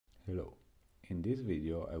Hello. In this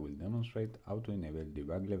video I will demonstrate how to enable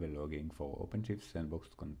debug level logging for OpenShift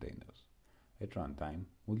Sandboxed containers. At runtime,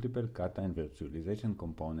 multiple Kata and virtualization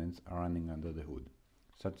components are running under the hood,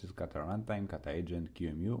 such as Kata Runtime, Kata Agent,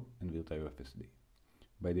 QEMU, and VirtualFSD.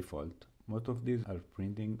 By default, most of these are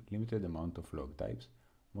printing limited amount of log types,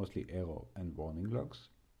 mostly error and warning logs,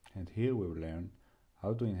 and here we will learn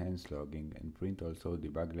how to enhance logging and print also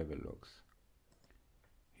debug level logs.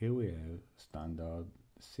 Here we have standard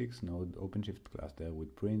 6-node OpenShift cluster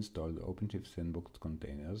with pre-installed OpenShift Sandboxed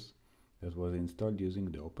containers that was installed using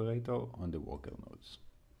the operator on the worker nodes.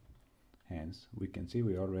 Hence, we can see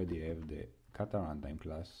we already have the Kata Runtime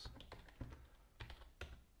class,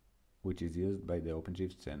 which is used by the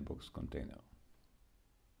OpenShift Sandbox container.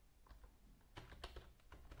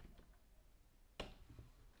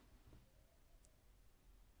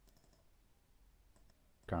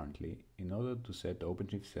 Currently, in order to set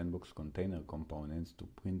OpenShift Sandbox container components to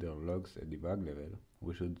print their logs at debug level,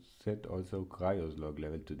 we should set also Cryo's log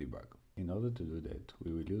level to debug. In order to do that,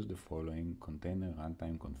 we will use the following container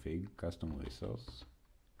runtime config custom resource,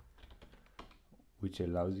 which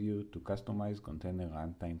allows you to customize container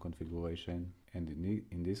runtime configuration, and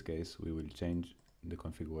in this case we will change the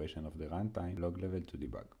configuration of the runtime log level to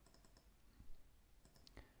debug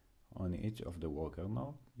on each of the worker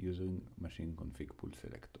node using machine config pool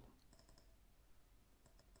selector.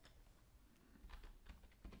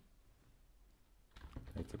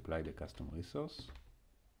 Let's apply the custom resource.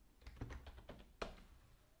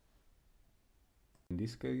 In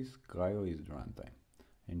this case, Cryo is the runtime,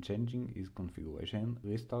 and changing its configuration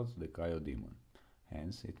restarts the Cryo daemon.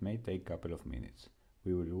 Hence, it may take a couple of minutes.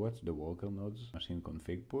 We will watch the worker node's machine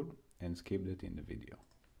config pool and skip that in the video.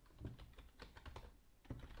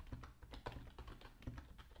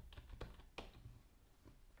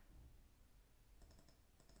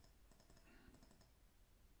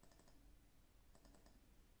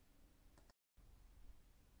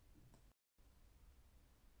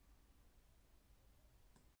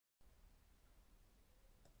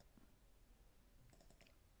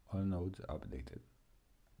 All nodes updated.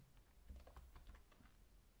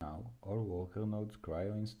 Now, all worker nodes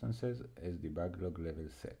Cryo instances as debug log level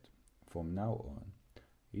set. From now on,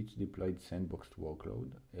 each deployed sandboxed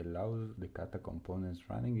workload allows the Kata components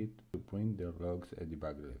running it to print their logs at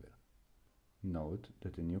debug level. Note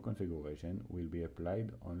that a new configuration will be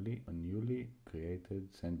applied only on newly created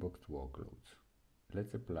sandboxed workloads.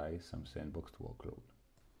 Let's apply some sandboxed workload.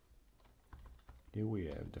 Here we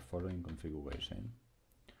have the following configuration,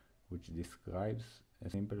 which describes a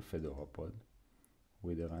simple Fedora pod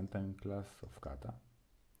with a runtime class of Kata,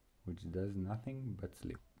 which does nothing but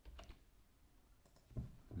sleep.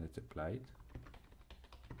 Let's apply it.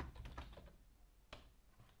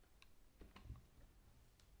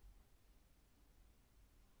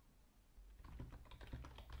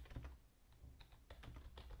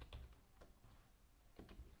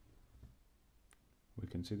 We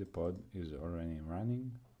can see the pod is already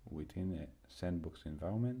running within a sandbox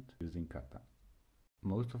environment using Kata.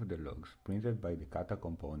 Most of the logs printed by the Kata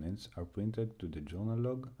components are printed to the journal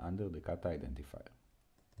log under the Kata identifier.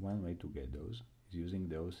 One way to get those is using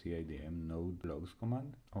the OCIDM node logs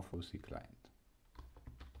command of OC client.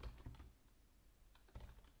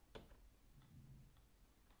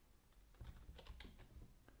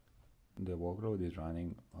 The workload is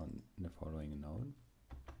running on the following node,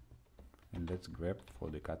 and let's grep for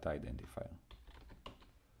the Kata identifier.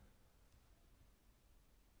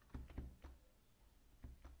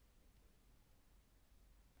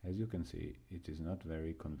 As you can see, it is not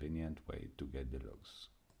very convenient way to get the logs.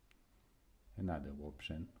 Another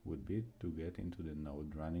option would be to get into the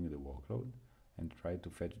node running the workload and try to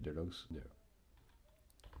fetch the logs there.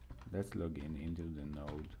 Let's log in into the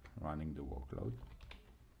node running the workload.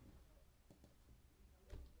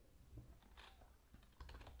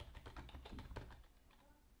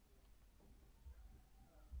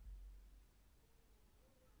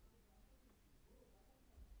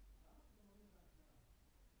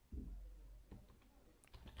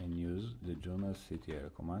 And use the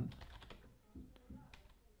journalctl command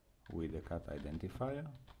with the Kata identifier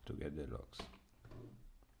to get the logs.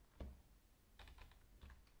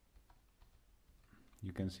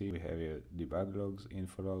 You can see we have here debug logs,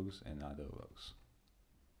 info logs, and other logs.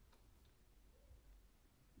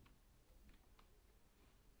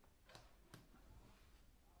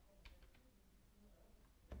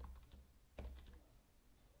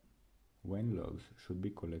 When logs should be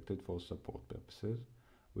collected for support purposes,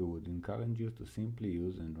 we would encourage you to simply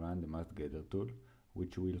use and run the mustgather tool,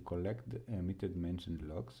 which will collect the emitted mentioned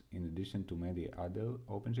logs in addition to many other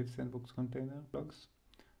OpenShift Sandbox container logs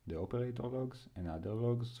the operator logs and other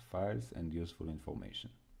logs, files, and useful information.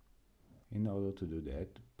 In order to do that,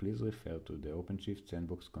 please refer to the OpenShift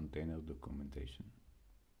Sandbox container documentation.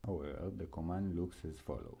 However, the command looks as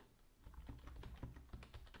follows.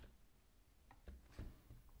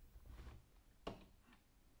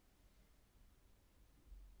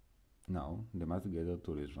 Now, the mass_gather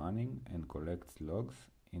tool is running and collects logs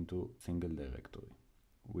into a single directory,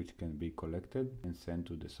 which can be collected and sent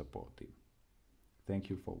to the support team. Thank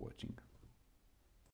you for watching.